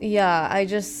 Yeah, I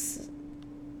just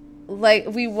like,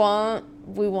 we want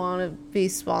to be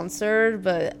sponsored,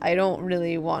 but I don't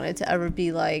really want it to ever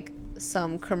be like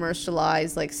some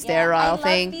commercialized like sterile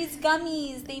thing. I love these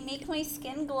gummies. They make my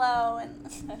skin glow. And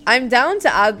I'm down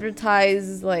to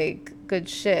advertise like good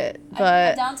shit,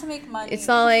 but I'm down to make money. it's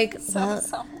not like, so.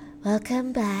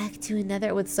 Welcome back to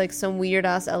another, with like some weird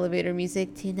ass elevator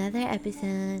music, to another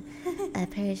episode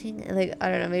of Persian. Like, I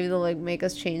don't know, maybe they'll like make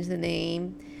us change the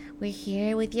name. We're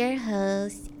here with your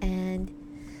host, and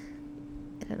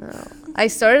I don't know. I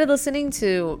started listening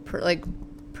to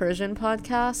Persian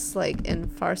podcasts like in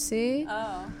Farsi.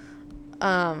 Oh.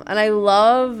 And I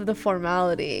love the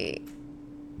formality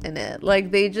in it.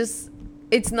 Like, they just,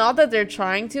 it's not that they're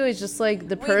trying to, it's just like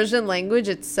the Persian language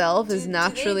itself is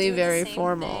naturally very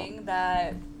formal. Do they do the same thing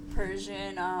that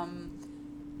Persian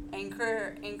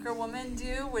anchor women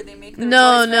do, where they make their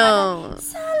voice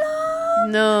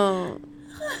Salam. No.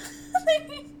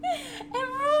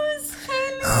 امروز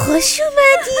خیلی خوش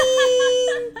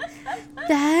اومدین.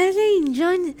 در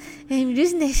اینجا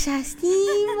امروز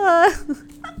نشستیم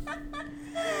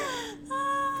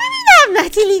ببینم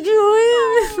نتیلی جون.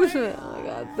 Oh my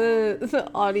god,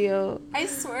 the audio. I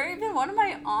swear, even one of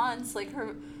my aunts, like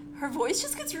her voice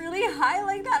just gets really high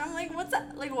like that. I'm like, what's up?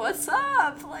 Like, what's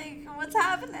up? Like, what's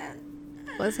happening?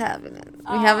 What's happening?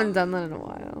 We haven't done that in a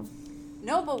while.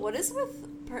 No, but what is with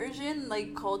Persian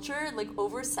like culture, like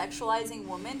over sexualizing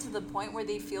women to the point where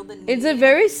they feel the need? It's a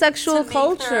very sexual to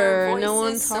culture. make their No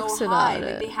one voices talks so about high. it.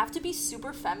 Like, they have to be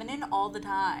super feminine all the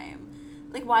time.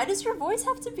 Like, why does your voice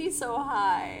have to be so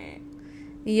high?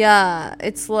 Yeah,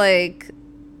 it's like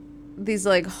these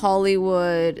like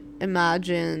Hollywood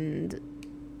imagined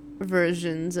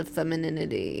versions of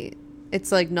femininity.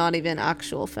 It's like not even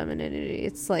actual femininity.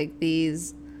 It's like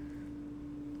these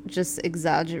just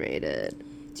exaggerated.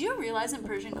 Do you realize in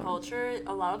Persian culture,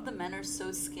 a lot of the men are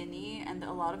so skinny, and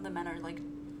a lot of the men are like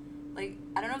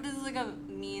I don't know if this is like a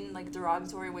mean, like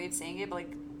derogatory way of saying it, but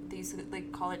like they used to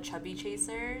like call it chubby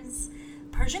chasers.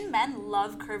 Persian men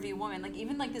love curvy women. Like,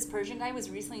 even like this Persian guy was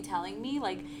recently telling me,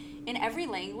 like, in every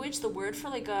language, the word for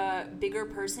like a bigger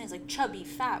person is like chubby,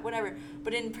 fat, whatever.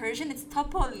 But in Persian, it's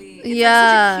topoli. It's like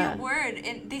such a cute word,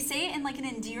 and they say it in like an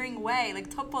endearing way, like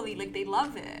topoli. Like, they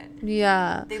love it.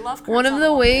 Yeah, they love. One of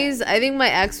the ways, I think my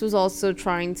ex was also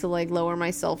trying to like lower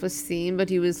my self-esteem, but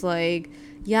he was like,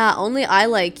 yeah, only I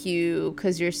like you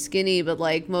because you're skinny, but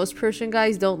like most Persian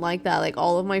guys don't like that. Like,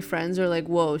 all of my friends are like,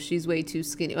 whoa, she's way too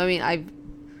skinny. I mean,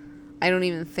 I don't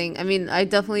even think, I mean, I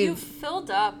definitely, you've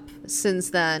filled up since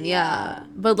then, yeah.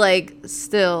 But like,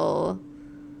 still,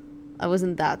 I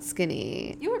wasn't that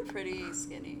skinny. You were pretty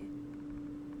skinny.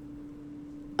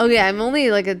 Okay, I'm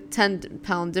only like a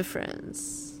 10-pound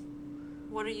difference.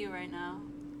 What are you right now?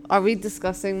 Are we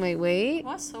discussing my weight?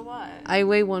 What? So what? I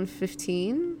weigh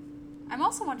 115. I'm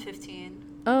also 115.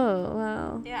 Oh,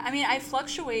 wow. Yeah, I mean, I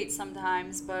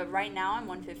sometimes, but right now I'm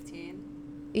 115.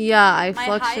 Yeah, I My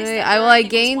fluctuate. ever, I was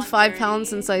gained 5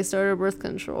 pounds 130. since I started birth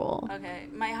control. Okay,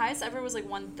 my highest ever was like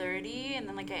 130, and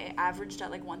then like I averaged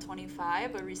at like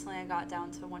 125, but recently I got down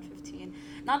to 115.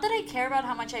 Not that I care about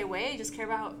how much I weigh, I just care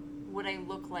about what I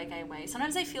look like I weigh.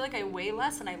 Sometimes I feel like I weigh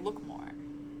less and I look more.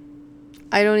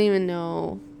 I don't even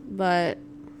know, but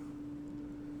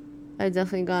I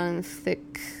definitely gotten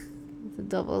thick with the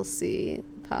double C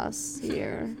past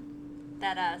year.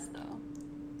 That ass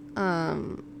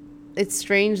though. It's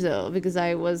strange though, because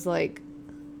I was like,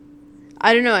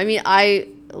 I don't know, I mean, I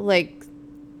like,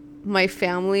 my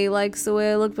family likes the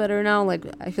way I look better now. Like,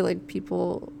 I feel like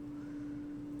people,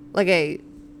 like, you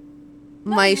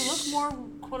look more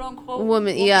quote-unquote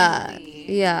woman, yeah,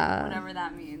 whatever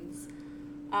that means.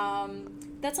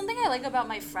 That's something I like about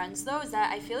my friends though, is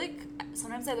that I feel like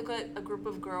sometimes I look at a group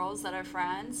of girls that are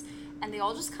friends and they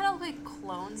all just kind of look like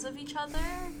clones of each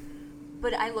other.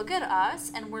 But I look at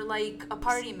us and we're like a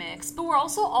party mix, but we're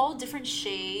also all different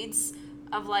shades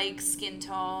of like skin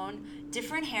tone,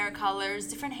 different hair colors,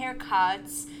 different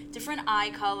haircuts, different eye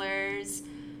colors,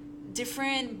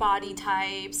 different body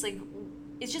types. Like,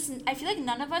 it's just, I feel like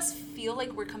none of us feel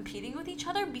like we're competing with each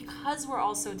other because we're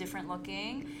all so different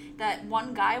looking, that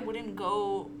one guy wouldn't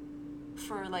go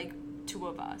for like two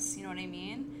of us, you know what I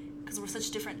mean? Because we're such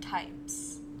different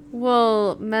types.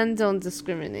 Well, men don't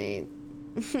discriminate.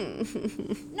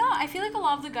 No, I feel like a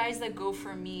lot of the guys that go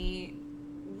for me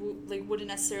wouldn't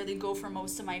necessarily go for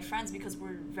most of my friends because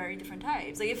we're very different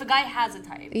types. Like, if a guy has a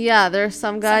type. Yeah, there are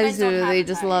some guys don't who have they a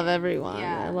just type. love everyone.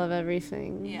 Yeah. I love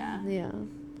everything. Yeah. Yeah.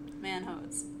 Man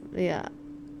hoes. Yeah.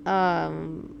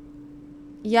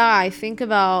 Yeah, I think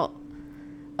about,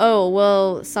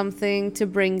 something to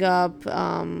bring up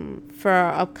for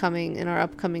our upcoming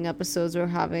episodes, we're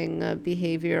having a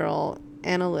behavioral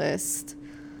analyst,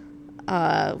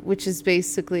 which is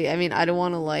basically, I mean, I don't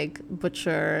want to like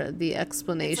butcher the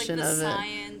explanation of it.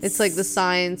 It's like the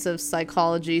science of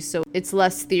psychology, so it's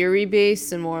less theory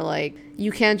based and more like,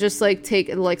 you can't just like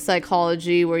take like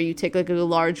psychology where you take like a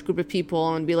large group of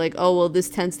people and be like, oh well, this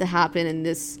tends to happen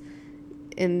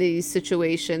in these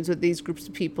situations with these groups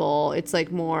of people. It's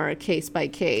like more case by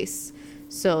case,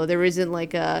 so there isn't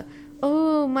like a,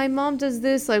 oh, my mom does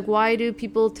this, like, why do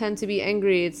people tend to be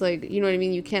angry? It's like, you know what I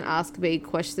mean? You can't ask vague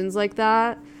questions like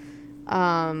that.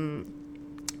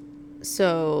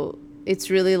 So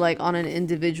it's really like on an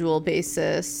individual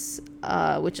basis,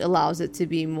 which allows it to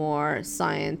be more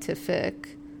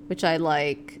scientific, which I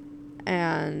like.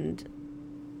 And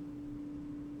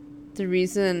the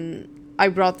reason I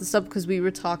brought this up because we were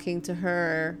talking to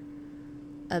her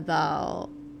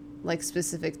about like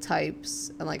specific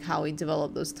types and like how we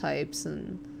develop those types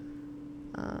and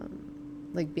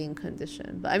like being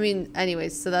conditioned. But I mean,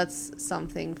 anyways, so that's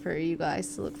something for you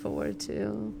guys to look forward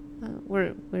to.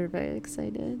 We're very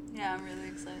excited. Yeah, I'm really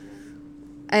excited.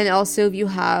 And also, if you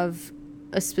have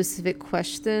a specific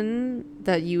question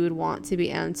that you would want to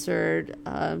be answered,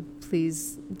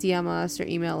 please DM us or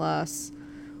email us.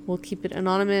 We'll keep it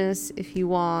anonymous if you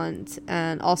want.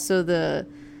 And also, the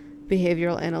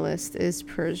behavioral analyst is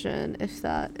Persian, if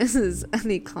that is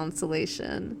any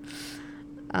consolation.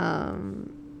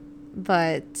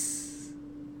 But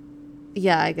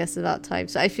yeah, I guess about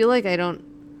types. I feel like I don't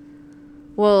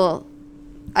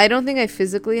think I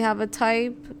physically have a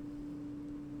type.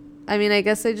 I mean, I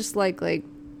guess I just like I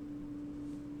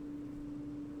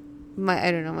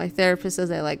don't know, my therapist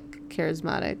says I like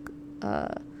charismatic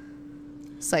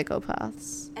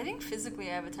psychopaths. I think physically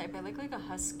I have a type. I like a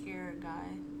huskier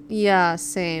guy. Yeah,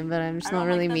 same, but I'm just not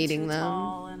really meeting them.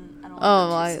 Tall, and I don't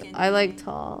I like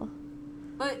tall.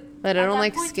 But I don't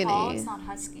like skinny. Tall, it's not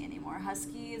husky anymore.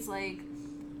 Husky is like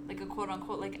a quote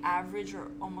unquote like average or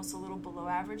almost a little below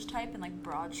average type, and like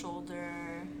broad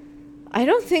shoulder. I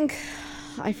don't think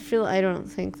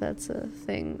that's a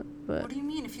thing. But what do you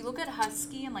mean? If you look at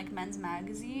husky in like men's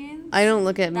magazines, I don't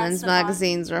look at men's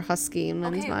magazines or husky in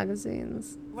men's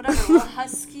magazines. Whatever. Well,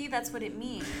 husky, that's what it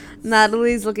means.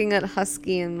 Natalie's looking at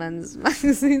husky in men's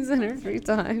magazines in her free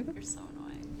time. You're so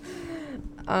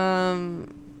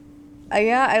annoying.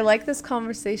 I like this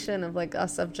conversation of like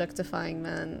us objectifying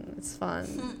men. It's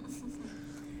fun.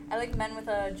 I like men with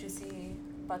juicy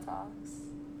buttocks.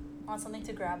 I want something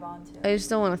to grab onto. I just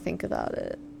don't want to think about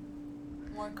it.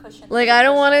 More cushion. Like, I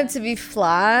don't want it to be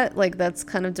flat. Like, that's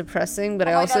kind of depressing. But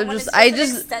I also God, just an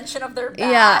extension of their back.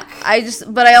 Yeah,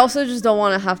 but I also just don't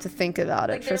want to have to think about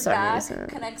it for some reason. Their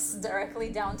back connects directly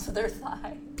down to their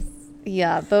thighs.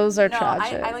 Yeah, those are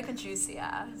tragic. I like a juicy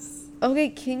ass. Okay,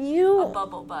 can you? A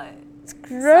bubble butt. It's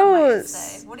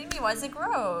gross. What do you mean? Why is it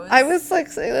gross? I was like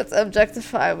saying let's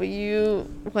objectify, but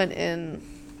you went in.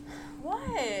 What?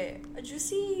 A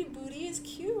juicy booty is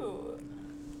cute.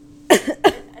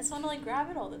 I just want to like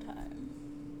grab it all the time.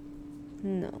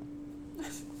 No.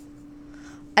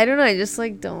 I don't know. I just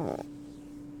like don't.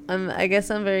 I guess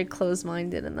I'm very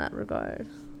close-minded in that regard.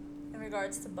 In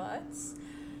regards to butts.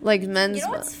 Like men's. You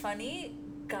know what's funny?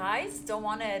 Guys don't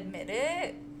want to admit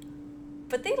it,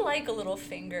 but they like a little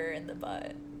finger in the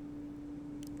butt.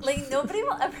 Like, nobody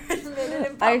will ever admit it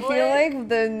in public. I feel like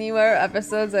the newer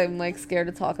episodes, I'm like scared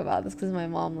to talk about this because my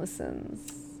mom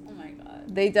listens. Oh my god.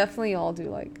 They definitely all do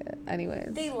like it. Anyways.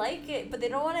 They like it, but they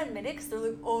don't want to admit it because they're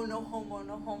like, oh, no homo,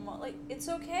 no homo. Like, it's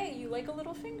okay. You like a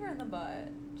little finger in the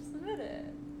butt. Just admit it.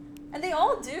 And they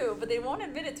all do, but they won't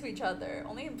admit it to each other.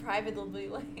 Only in private they'll be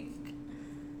like...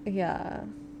 Yeah.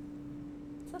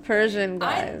 Persian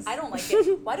guys. I don't like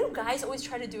it. Why do guys always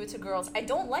try to do it to girls? I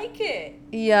don't like it.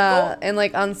 Yeah, and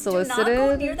like unsolicited. Do not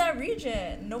go near that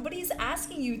region. Nobody's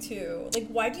asking you to. Like,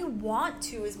 why do you want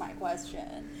to is my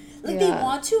question. Like, they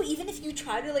want to, even if you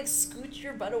try to like scooch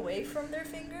your butt away from their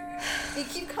finger, they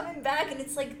keep coming back, and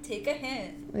it's like, take a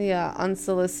hint. Yeah,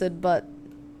 unsolicited butt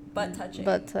touching.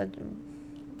 Butt touching.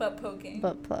 Butt poking.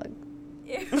 Butt plug.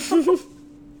 Ew.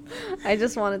 I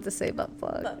just wanted to say butt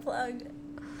plug. Butt plug.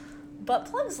 Butt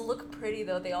plugs look pretty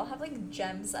though. They all have like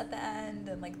gems at the end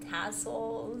and like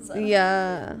tassels.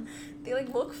 Yeah. They like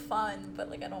look fun, but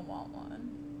like I don't want one.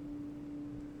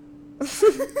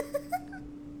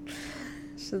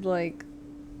 Should like,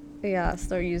 yeah,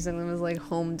 start using them as like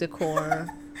home decor,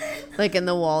 like in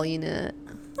the wall unit.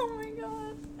 Oh my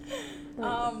god.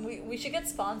 We should get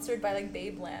sponsored by like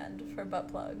Babeland for butt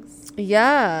plugs.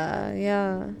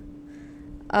 Yeah.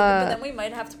 But then we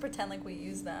might have to pretend like we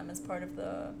use them as part of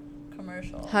the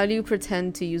commercial. How do you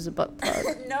pretend to use a butt plug?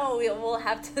 No, we'll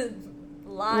have to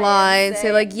lie and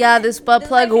say like, yeah, this butt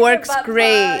plug works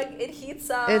great. Plug. It heats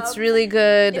up. It's really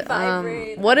good. It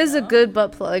vibrates. What is a good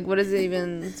butt plug? What is it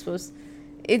even supposed?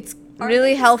 It's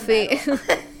really healthy.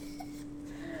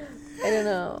 I don't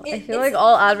know. I feel like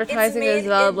all advertising is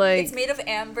about like. It's made of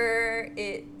amber.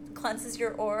 It cleanses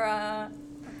your aura.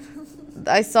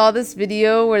 I saw this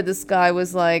video where this guy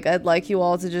was like, I'd like you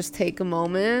all to just take a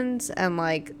moment and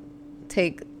like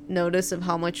take notice of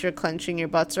how much you're clenching your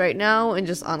butts right now and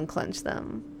just unclench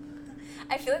them.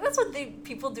 I feel like that's what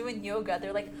people do in yoga.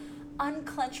 They're like,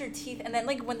 unclench your teeth. And then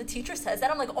like when the teacher says that,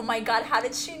 I'm like, oh my god, how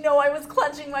did she know I was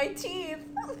clenching my teeth?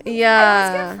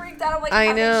 Yeah. I always get freaked out. I'm like,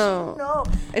 how did she know?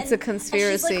 It's a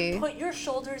conspiracy. And she's like, put your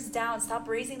shoulders down. Stop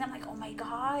raising them. I'm like, oh my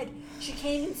god. She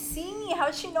can't even see me. How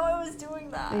did she know I was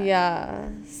doing that? Yeah,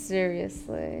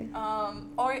 seriously.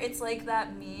 Or it's like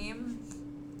that meme.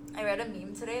 I read a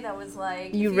meme today that was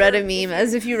like... You read a meme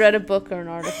as if you read a book or an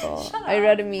article. Shut up. I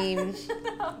read a meme.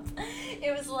 Shut up.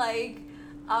 It was like,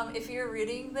 if you're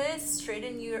reading this,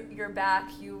 straighten your back,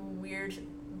 you weird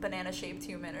banana-shaped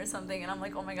human or something. And I'm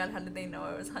like, oh my god, how did they know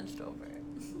I was hunched over?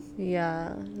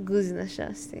 Yeah, guzna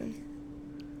shasti.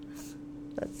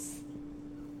 That's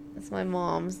my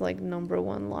mom's like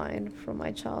 #1 line from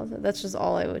my childhood. That's just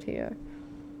all I would hear.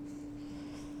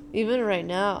 Even right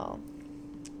now.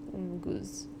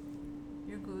 Guz.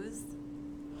 You're goozed?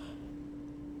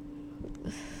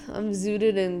 I'm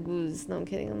zooted and goozed. No, I'm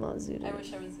kidding. I'm not zooted. I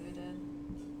wish I was zooted.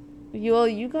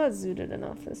 You got zooted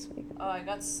enough this weekend. Oh, I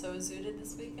got so zooted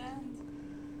this weekend?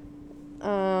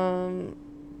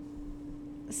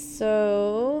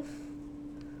 So...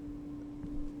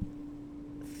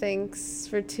 Thanks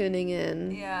for tuning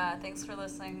in. Yeah, thanks for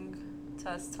listening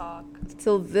to us talk.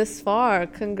 Till this far.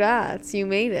 Congrats. You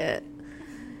made it.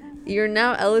 You're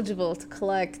now eligible to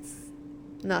collect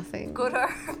nothing. Go to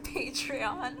our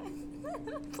Patreon,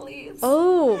 please.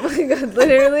 Oh my god,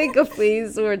 literally,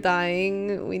 please, we're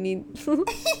dying. We need...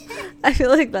 I feel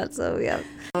like that's so, yeah.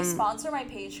 Sponsor my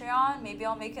Patreon, maybe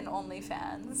I'll make an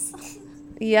OnlyFans.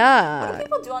 Yeah. What do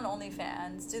people do on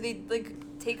OnlyFans? Do they, like,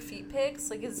 take feet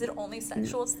pics? Like, is it only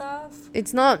sexual stuff?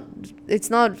 It's not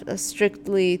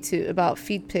strictly about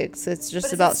feet pics. It's just But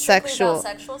is about it strictly sexual. about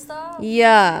sexual stuff?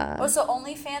 Yeah. Oh, so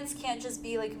OnlyFans can't just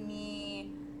be, like, me,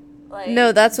 like,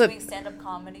 No, that's doing what- stand-up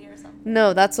comedy or something?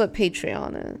 No, that's what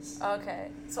Patreon is.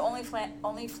 Okay. So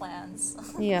OnlyFans.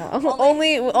 Yeah.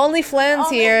 only flans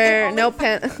here. only- No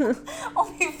pan...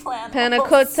 OnlyFans. Panna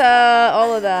cotta,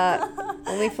 all of that.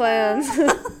 Only flans.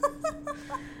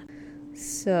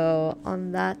 So,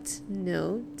 on that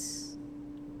note...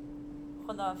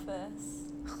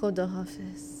 Khudafiz. Khuda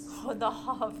Hafiz.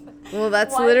 Khudafiz. Well,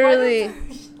 that's literally...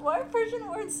 Why are Persian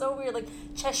words so weird? Like,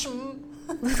 cheshm.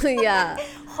 Yeah.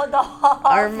 Khudafiz.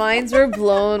 Our minds were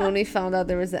blown when we found out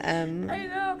there was an M. I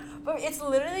know. But it's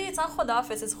not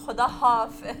Khudafiz, it's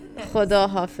Khudafiz. Khuda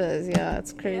Hafiz, yeah,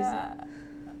 it's crazy. Yeah.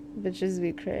 Bitches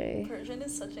be cray. Persian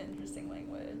is such an interesting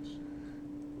language.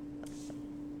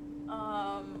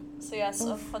 So yeah,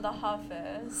 so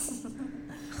Khudafiz.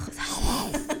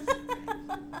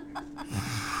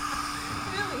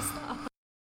 Really stop.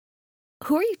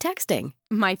 Who are you texting?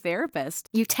 My therapist.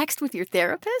 You text with your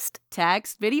therapist?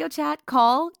 Text, video chat,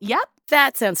 call. Yep.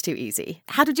 That sounds too easy.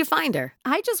 How did you find her?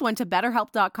 I just went to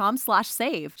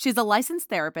betterhelp.com/save. She's a licensed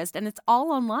therapist and it's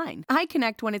all online. I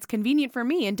connect when it's convenient for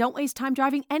me and don't waste time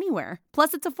driving anywhere.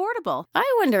 Plus, it's affordable. I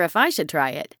wonder if I should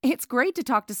try it. It's great to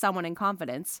talk to someone in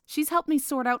confidence. She's helped me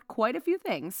sort out quite a few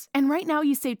things. And right now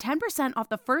you save 10% off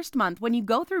the first month when you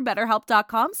go through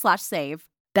betterhelp.com/save.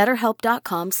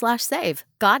 BetterHelp.com/save.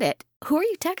 Got it. Who are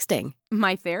you texting?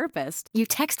 My therapist. You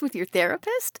text with your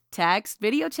therapist? Text,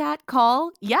 video chat,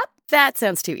 call. Yep. That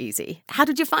sounds too easy. How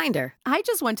did you find her? I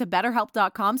just went to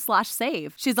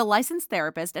betterhelp.com/save. She's a licensed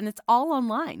therapist and it's all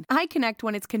online. I connect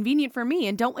when it's convenient for me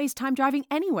and don't waste time driving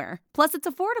anywhere. Plus, it's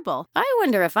affordable. I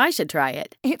wonder if I should try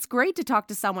it. It's great to talk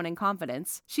to someone in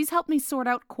confidence. She's helped me sort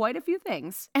out quite a few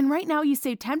things. And right now you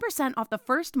save 10% off the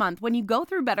first month when you go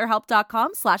through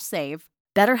betterhelp.com/save.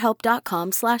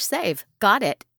 BetterHelp.com/save. Got it.